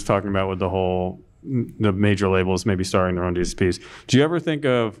what we're just talking about with the major labels maybe starting their own DSPs, do you ever think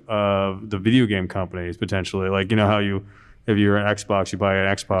of the video game companies potentially, like, how if you're an Xbox, you buy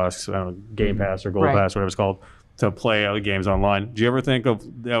an Xbox, I don't know, Game Pass or Gold Pass, whatever it's called, to play other games online. Do you ever think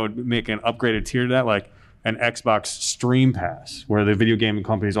of that would make an upgraded tier to that, like an Xbox Stream Pass, where the video game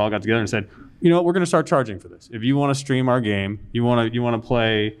companies all got together and said, we're going to start charging for this. If you want to stream our game, you want to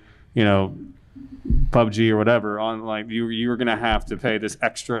play, PUBG or whatever on, like, you're going to have to pay this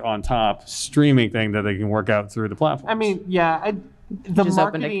extra on top streaming thing that they can work out through the platform. I mean, yeah, the just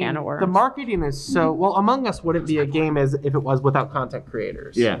opened a can of worms. The marketing is so well. Among Us wouldn't be a game as if it was without content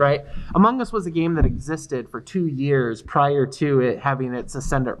creators. Yeah. Right. Among Us was a game that existed for 2 years prior to it having its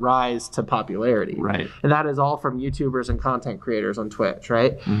ascendant rise to popularity. Right. And that is all from YouTubers and content creators on Twitch.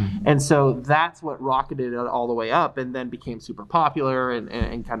 Right. Mm-hmm. And so that's what rocketed it all the way up, and then became super popular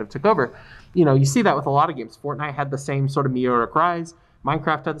and kind of took over. You see that with a lot of games. Fortnite had the same sort of meteoric rise.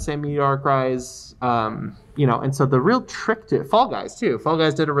 Minecraft had the same meteoric rise, and so the real trick to Fall Guys too. Fall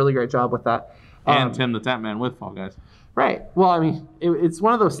Guys did a really great job with that. And Tim the Tatman with Fall Guys. Right. Well, I mean, it's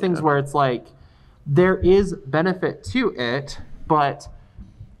one of those things where it's like there is benefit to it, but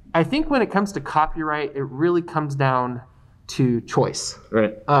I think when it comes to copyright, it really comes down to choice.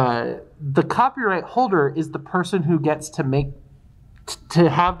 Right. The copyright holder is the person who gets to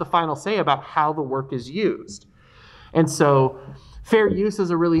have the final say about how the work is used, and so. Fair use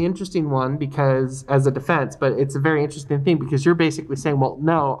is a really interesting one because, as a defense, but it's a very interesting thing because you're basically saying, well,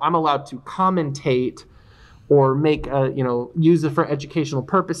 no, I'm allowed to commentate or make use it for educational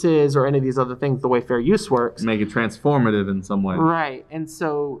purposes or any of these other things the way fair use works. Make it transformative in some way. Right. And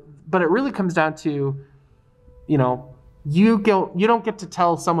so, but it really comes down to, you don't get to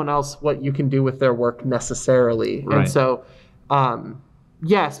tell someone else what you can do with their work necessarily. Right. And so,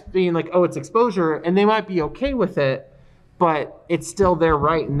 yes, being like, oh, it's exposure, and they might be okay with it, but it's still their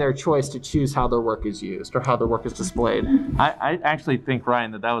right and their choice to choose how their work is used or how their work is displayed. I actually think,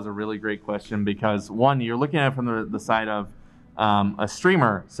 Ryan, that was a really great question because, one, you're looking at it from the side of a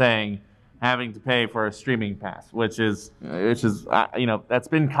streamer saying having to pay for a streaming pass, which is that's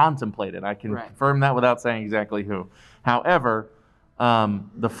been contemplated. I can confirm that without saying exactly who. However,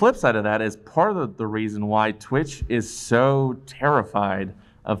 the flip side of that is part of the reason why Twitch is so terrified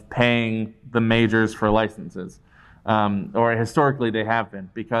of paying the majors for licenses. Or historically they have been,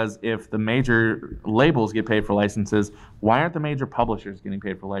 because if the major labels get paid for licenses, why aren't the major publishers getting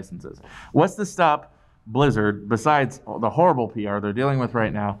paid for licenses? What's to stop Blizzard, besides the horrible PR they're dealing with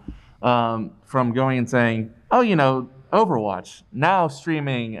right now, from going and saying, Overwatch now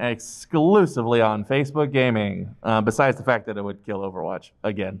streaming exclusively on Facebook Gaming, besides the fact that it would kill Overwatch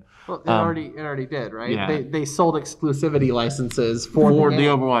again. Well, it already did, right? Yeah. They sold exclusivity licenses for the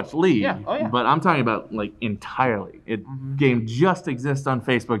Overwatch League. Yeah. Oh, yeah. But I'm talking about entirely. Game just exists on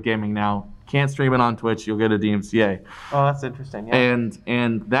Facebook Gaming now. Can't stream it on Twitch. You'll get a DMCA. Oh, that's interesting. Yeah.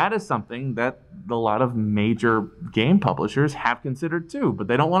 And that is something that a lot of major game publishers have considered too, but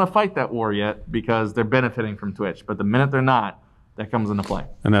they don't want to fight that war yet because they're benefiting from Twitch. But the minute they're not, that comes into play.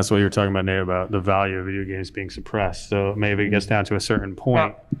 And that's what you're talking about, Nate, about the value of video games being suppressed. So maybe it gets down to a certain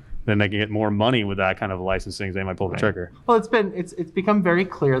point, then they can get more money with that kind of licensing. They might pull the trigger. Well, it's become very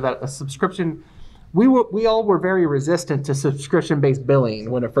clear that a subscription. We all were very resistant to subscription-based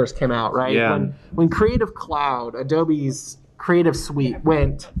billing when it first came out, right? Yeah. When Creative Cloud, Adobe's Creative Suite,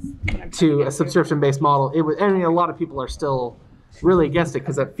 went to a subscription-based model, a lot of people are still really against it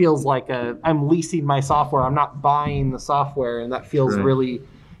because it feels like I'm leasing my software, I'm not buying the software, and that feels really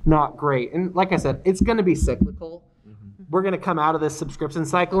not great. And like I said, it's going to be cyclical. we're going to come out of this subscription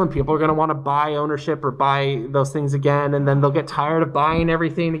cycle and people are going to want to buy ownership or buy those things again, and then they'll get tired of buying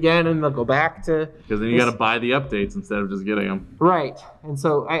everything again and they'll go back to... Because then you got to buy the updates instead of just getting them. Right. And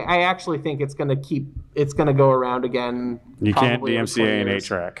so I actually think it's going to go around again. You can't probably in DMCA 20 an years.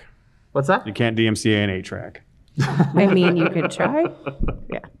 8-track. What's that? You can't DMCA an 8-track. I mean, you could try.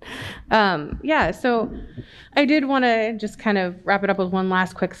 Yeah. So I did want to just kind of wrap it up with one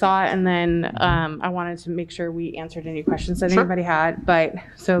last quick thought, and then I wanted to make sure we answered any questions that anybody had. But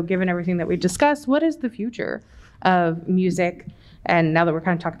so given everything that we discussed, what is the future of music? And now that we're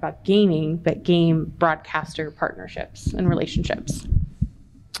kind of talking about gaming, but game broadcaster partnerships and relationships.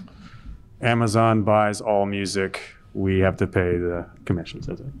 Amazon buys all music. We have to pay the commissions.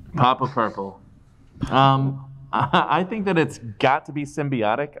 That's it. Papa Purple. I think that it's got to be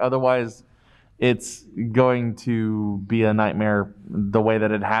symbiotic. Otherwise, it's going to be a nightmare the way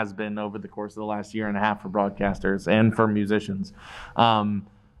that it has been over the course of the last year and a half for broadcasters and for musicians.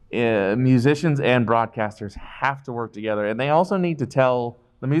 Musicians and broadcasters have to work together. And they also need to tell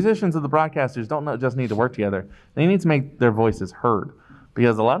the musicians and the broadcasters don't just need to work together. They need to make their voices heard.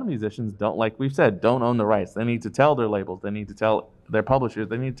 Because a lot of musicians don't, like we've said, don't own the rights. They need to tell their labels. They need to tell their publishers.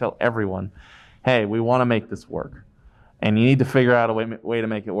 They need to tell everyone, hey, we want to make this work. And you need to figure out a way to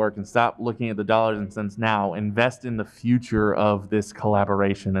make it work and stop looking at the dollars and cents now. Invest in the future of this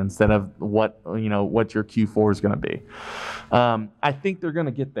collaboration instead of what your Q4 is going to be. I think they're going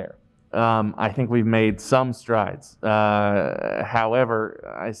to get there. I think we've made some strides.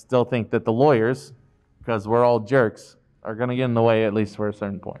 However, I still think that the lawyers, because we're all jerks, are going to get in the way at least for a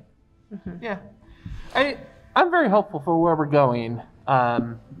certain point. Mm-hmm. Yeah. I'm very hopeful for where we're going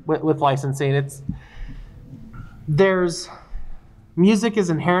with licensing. Music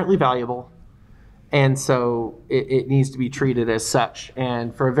is inherently valuable, and so it needs to be treated as such.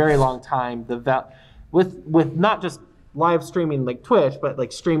 And for a very long time, with not just live streaming like Twitch, but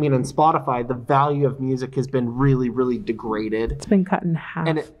like streaming and Spotify, the value of music has been really, really degraded. It's been cut in half.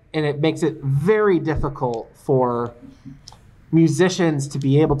 And it makes it very difficult for musicians to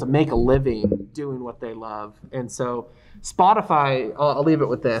be able to make a living doing what they love. And so Spotify, I'll leave it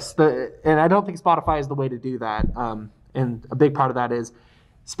with this, and I don't think Spotify is the way to do that. And a big part of that is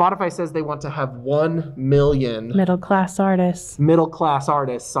Spotify says they want to have 1 million middle-class artists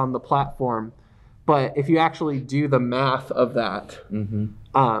on the platform. But if you actually do the math of that,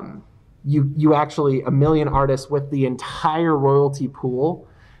 you actually, 1 million artists with the entire royalty pool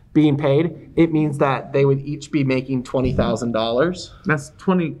being paid, it means that they would each be making $20,000. That's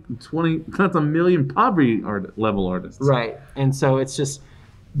 20. That's 1 million poverty level artists. Right. And so it's just,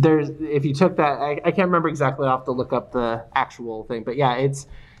 if you took that, I can't remember exactly, I'll have to look up the actual thing, but yeah, it's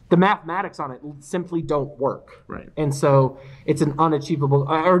the mathematics on it simply don't work. Right. And so it's an unachievable,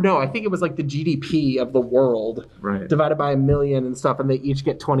 or no, I think it was like the GDP of the world divided by 1 million and stuff, and they each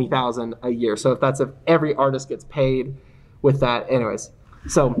get 20,000 a year. So if every artist gets paid with that, anyways.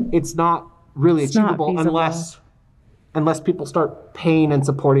 So it's not really achievable unless people start paying and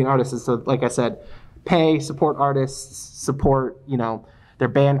supporting artists. So like I said, support artists, support, their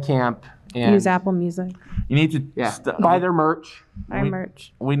Bandcamp. And use Apple Music. You need to buy their merch.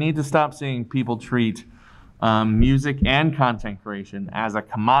 We need to stop seeing people treat music and content creation as a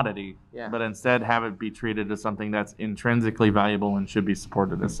commodity, but instead have it be treated as something that's intrinsically valuable and should be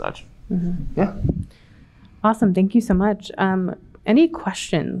supported as such. Mm-hmm. Yeah. Awesome. Thank you so much. Any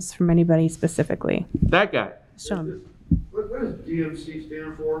questions from anybody specifically? That guy. Sean. What does DMC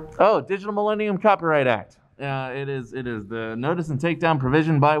stand for? Oh, Digital Millennium Copyright Act. It is the notice and takedown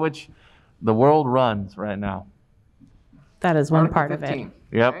provision by which the world runs right now. That is one Article part 15. of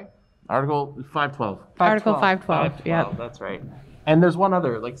it. Yep. Okay. Article 512. Article 512. Yep. That's right. And there's one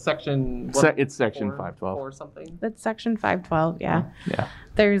other, like section. It's section 512 or something. That's section 512. Yeah. Yeah.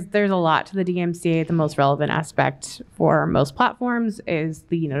 There's a lot to the DMCA. The most relevant aspect for most platforms is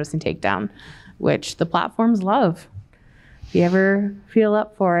the notice and takedown, which the platforms love. If you ever feel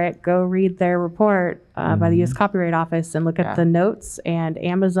up for it, go read their report by the U.S. Copyright Office and look at the notes. And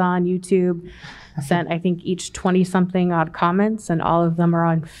Amazon, YouTube sent, I think, each 20-something odd comments, and all of them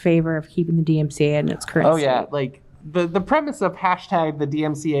are in favor of keeping the DMCA in its current state. Yeah, like the premise of hashtag the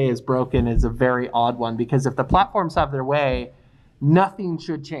DMCA is broken is a very odd one, because if the platforms have their way, nothing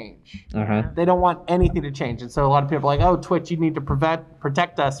should change. They don't want anything to change. And so a lot of people are like, oh, Twitch, you need to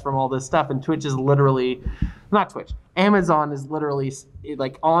protect us from all this stuff. And Twitch is literally, not Twitch, Amazon is literally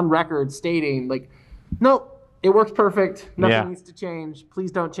like on record stating like, nope, it works perfect. Nothing needs to change.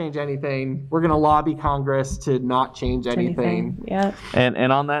 Please don't change anything. We're going to lobby Congress to not change anything. Yeah.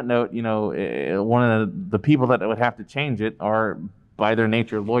 And on that note, one of the people that would have to change it are by their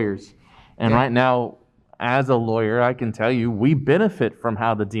nature lawyers. And right now, as a lawyer, I can tell you we benefit from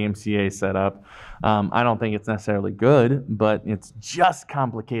how the DMCA is set up. I don't think it's necessarily good, but it's just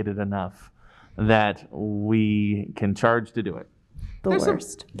complicated enough that we can charge to do it.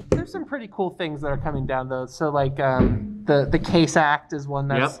 There's some pretty cool things that are coming down though. So like the CASE Act is one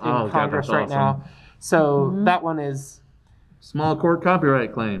that's in Congress right now. So that one is small court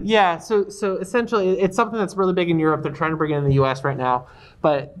copyright claims. Yeah. So essentially, it's something that's really big in Europe. They're trying to bring it in the U.S. right now.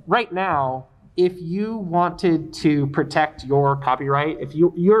 But right now, if you wanted to protect your copyright, if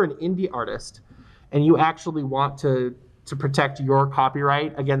you're an indie artist and you actually want to protect your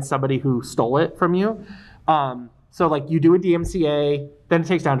copyright against somebody who stole it from you. So like you do a DMCA, then it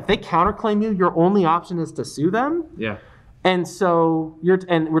takes down. If they counterclaim you, your only option is to sue them. Yeah. And so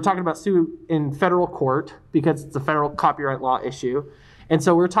we're talking about sue in federal court because it's a federal copyright law issue. And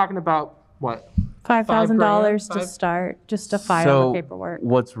so we're talking about what? $5,000 to start, just to file the paperwork.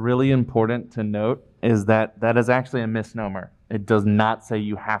 What's really important to note is that is actually a misnomer. It does not say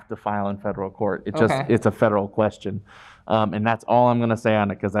you have to file in federal court. It's a federal question. And that's all I'm going to say on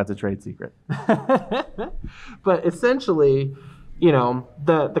it because that's a trade secret. But essentially,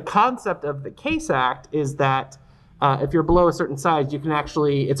 the concept of the CASE Act is that if you're below a certain size, you can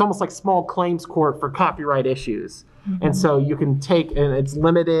actually, it's almost like small claims court for copyright issues. And so you can and it's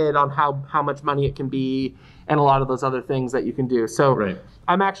limited on how much money it can be and a lot of those other things that you can do. So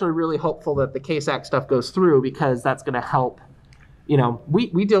I'm actually really hopeful that the CASE Act stuff goes through because that's going to help.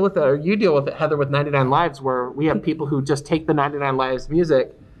 We deal with it, or you deal with it, Heather, with 99 Lives, where we have people who just take the 99 Lives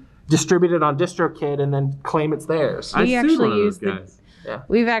music, distribute it on DistroKid, and then claim it's theirs.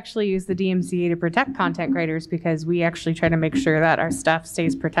 We've actually used the DMCA to protect content creators because we actually try to make sure that our stuff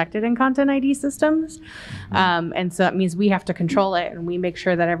stays protected in content ID systems. And so that means we have to control it, and we make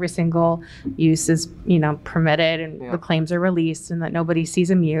sure that every single use is, permitted and the claims are released and that nobody sees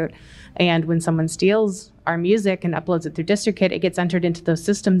a mute. And when someone steals our music and uploads it through DistroKid, it gets entered into those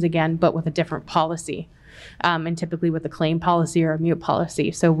systems again, but with a different policy. And typically with a claim policy or a mute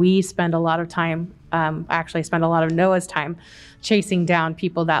policy. So we spend a lot of time, actually spend a lot of Noah's time chasing down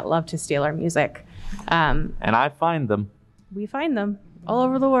people that love to steal our music. And I find them. We find them all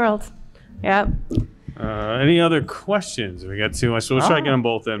over the world. Yep. Any other questions? We got too much, so we'll try to get them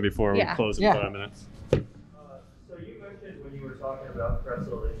both in before we close in 5 minutes. So you mentioned when you were talking about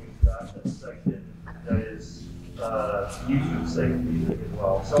Pretzel that you've got a section that is YouTube safe music as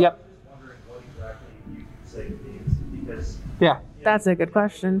well. So because that's a good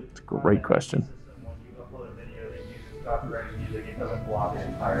question. It's a great question. When you upload a video that uses copyrighted music, it doesn't block it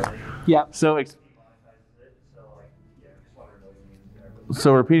entirely.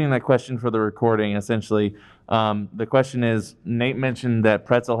 So repeating that question for the recording, essentially, the question is, Nate mentioned that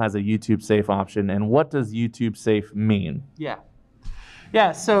Pretzel has a YouTube safe option, and what does YouTube safe mean?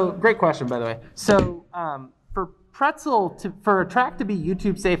 Yeah, so great question, by the way. So for Pretzel, for a track to be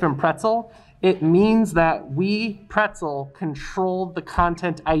YouTube safe in Pretzel, it means that we, Pretzel, control the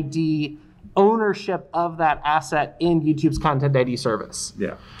content ID ownership of that asset in YouTube's content ID service.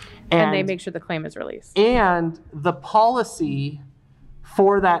 Yeah. And they make sure the claim is released. And the policy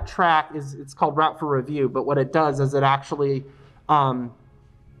for that track it's called route for review, but what it does is it actually,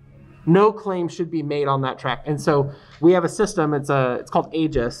 no claim should be made on that track. And so we have a system, it's called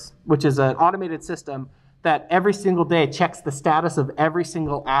Aegis, which is an automated system that every single day checks the status of every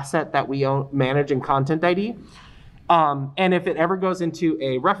single asset that we manage in Content ID. And if it ever goes into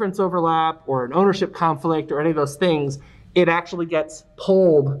a reference overlap or an ownership conflict or any of those things, it actually gets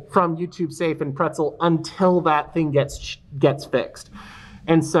pulled from YouTube Safe and Pretzel until that thing gets fixed.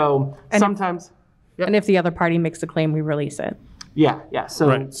 And so sometimes... And if the other party makes a claim, we release it. Yeah.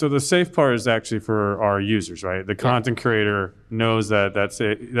 So the safe part is actually for our users, right? The content creator knows that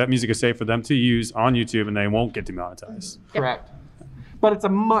that music is safe for them to use on YouTube, and they won't get demonetized. Correct. But it's a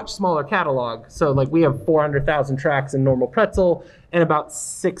much smaller catalog. So like we have 400,000 tracks in normal Pretzel and about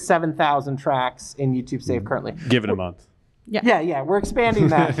 6,000-7,000 tracks in YouTube Safe currently. Give it a month. Yeah. We're expanding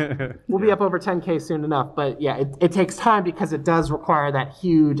that. We'll be up over 10K soon enough. But yeah, it takes time because it does require that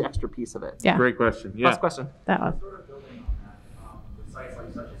huge extra piece of it. Yeah. Great question. Last question. That one. Sort of building on that, with sites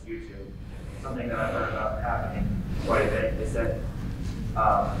like such as YouTube, something that I've heard about happening quite a bit is that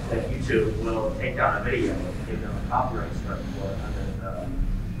YouTube will take down a video and give them a copyright strike for it under the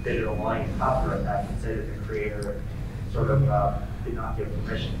Digital Millennium Copyright Act and say that the creator sort of did not give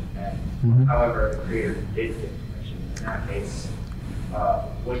permission. And however, the creator did give permission. In that case,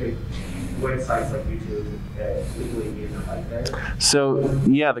 would sites like YouTube legally be in the right there? So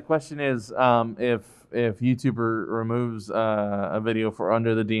yeah, the question is if YouTuber removes a video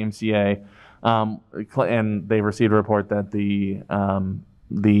under the DMCA, and they received a report that the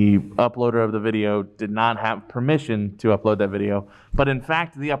the uploader of the video did not have permission to upload that video, but in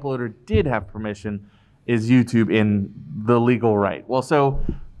fact the uploader did have permission. Is YouTube in the legal right? Well, so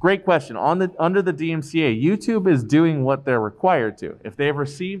great question. Under the DMCA, YouTube is doing what they're required to. If they've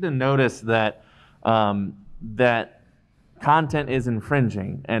received a notice that that content is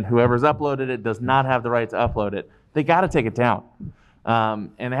infringing and whoever's uploaded it does not have the right to upload it, they got to take it down,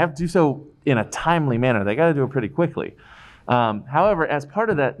 and they have to do so in a timely manner. They got to do it pretty quickly. However, as part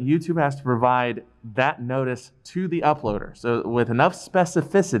of that, YouTube has to provide that notice to the uploader. So with enough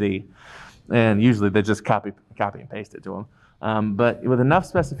specificity, and usually they just copy and paste it to them, but with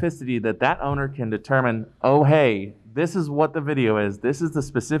enough specificity that that owner can determine, oh, hey, this is what the video is. This is the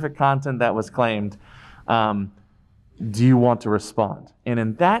specific content that was claimed. Do you want to respond? And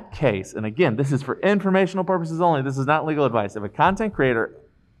in that case, and again, this is for informational purposes only, this is not legal advice. If a content creator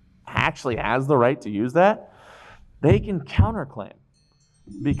actually has the right to use that, they can counterclaim,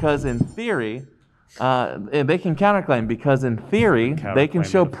 because in theory, they can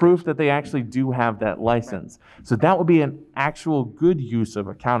show proof that they actually do have that license. So that would be an actual good use of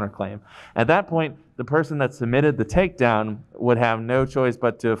a counterclaim. At that point, the person that submitted the takedown would have no choice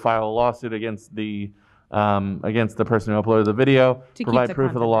but to file a lawsuit against the person who uploaded the video, provide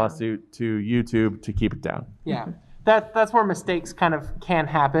proof of the lawsuit to YouTube to keep it down. Yeah. That's where mistakes kind of can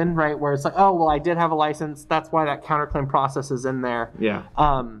happen, right? Where it's like, oh, well, I did have a license. That's why that counterclaim process is in there. Yeah.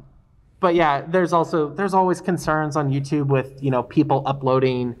 But yeah, there's always concerns on YouTube with, people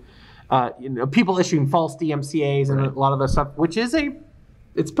uploading, people issuing false DMCAs and a lot of this stuff, which is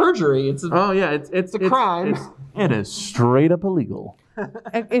it's perjury. It's a crime. It is straight up illegal.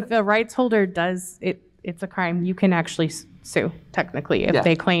 If a rights holder does it, it's a crime. You can actually sue, technically, if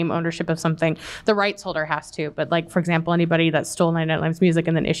they claim ownership of something. The rights holder has to, but like, for example, anybody that stole 99 Lives music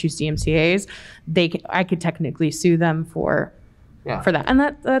and then issues DMCAs, I could technically sue them for that. And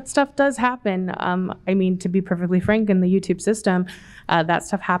that stuff does happen. I mean, to be perfectly frank, in the YouTube system, that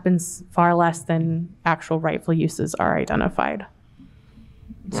stuff happens far less than actual rightful uses are identified.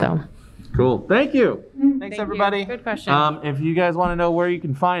 So. Cool. Thank you. Thanks, everybody. Good question. If you guys want to know where you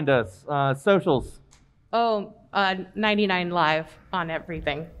can find us, socials. 99 Live on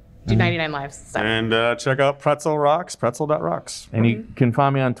everything. Do 99 Lives. So. And check out Pretzel Rocks, pretzel.rocks. And you can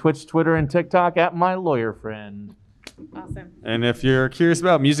find me on Twitch, Twitter, and TikTok at My Lawyer Friend. Awesome. And if you're curious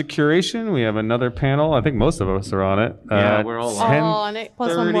about music curation, we have another panel. I think most of us are on it. Yeah, we're all on it.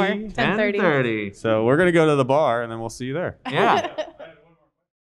 Plus one more. 10:30. So we're going to go to the bar, and then we'll see you there. Yeah.